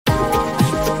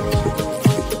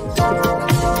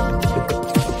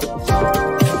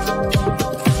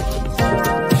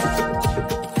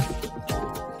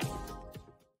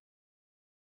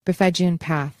BEFE June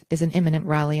path is an imminent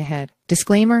rally ahead.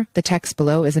 Disclaimer, the text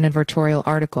below is an advertorial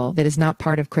article that is not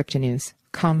part of crypto news.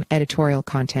 Editorial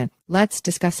content. Let's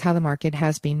discuss how the market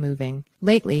has been moving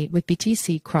lately, with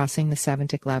BTC crossing the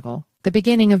 7-tick level. The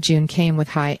beginning of June came with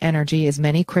high energy as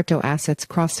many crypto assets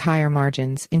crossed higher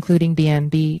margins, including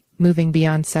BNB, moving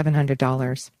beyond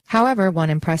 $700. However, one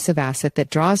impressive asset that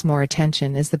draws more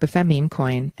attention is the BEFE meme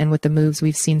coin, and with the moves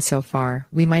we've seen so far,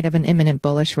 we might have an imminent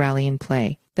bullish rally in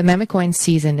play. The memecoin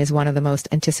season is one of the most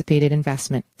anticipated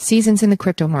investment seasons in the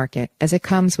crypto market, as it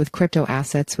comes with crypto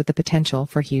assets with the potential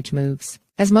for huge moves.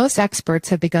 As most experts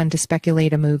have begun to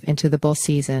speculate a move into the bull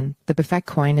season, the BEFE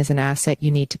coin is an asset you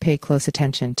need to pay close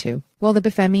attention to. Will the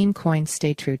BEFE meme coin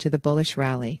stay true to the bullish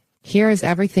rally? Here is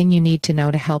everything you need to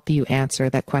know to help you answer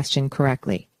that question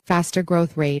correctly. Faster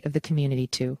growth rate of the community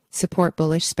to support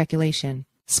bullish speculation.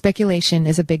 Speculation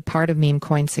is a big part of meme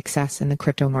coin success in the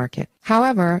crypto market.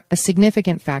 However, a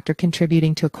significant factor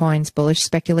contributing to a coin's bullish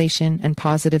speculation and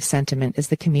positive sentiment is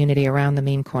the community around the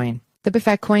meme coin. The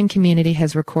BEFE coin community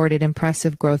has recorded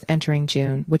impressive growth entering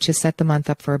June, which has set the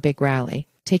month up for a big rally.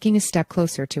 Taking a step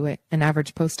closer to it, an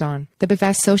average post on the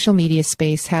BEFE social media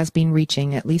space has been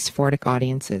reaching at least 4-tick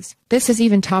audiences. This has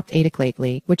even topped 8-tick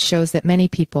lately, which shows that many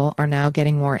people are now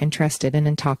getting more interested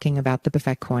in talking about the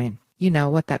BEFE coin. You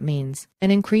know what that means. An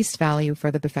increased value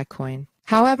for the BEFE coin.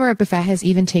 However, BEFE has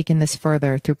even taken this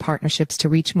further through partnerships to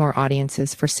reach more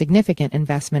audiences for significant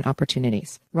investment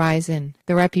opportunities. Rise in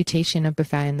the reputation of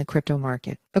BEFE in the crypto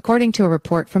market. According to a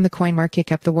report from the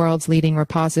CoinMarketCap, the world's leading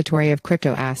repository of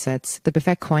crypto assets, the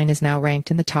BEFE coin is now ranked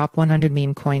in the top 100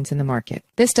 meme coins in the market.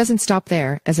 This doesn't stop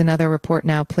there, as another report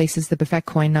now places the BEFE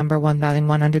coin number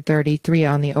 1,133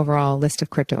 on the overall list of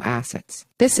crypto assets.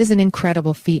 This is an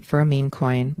incredible feat for a meme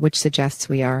coin, which suggests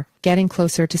we are getting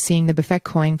closer to seeing the BEFE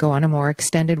coin go on a more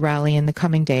extended rally in the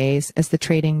coming days as the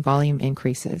trading volume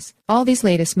increases. All these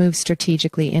latest moves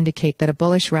strategically indicate that a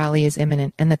bullish rally is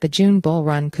imminent and that the June bull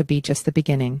run could be just the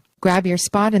beginning. Grab your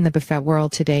spot in the BEFE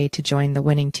world today to join the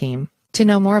winning team. To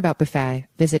know more about BEFE,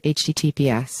 visit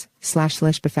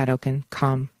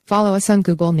https://befetoken.com. Follow us on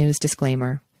Google News.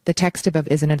 Disclaimer. The text above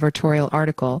is an advertorial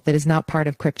article that is not part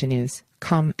of crypto news.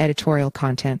 Editorial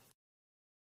content.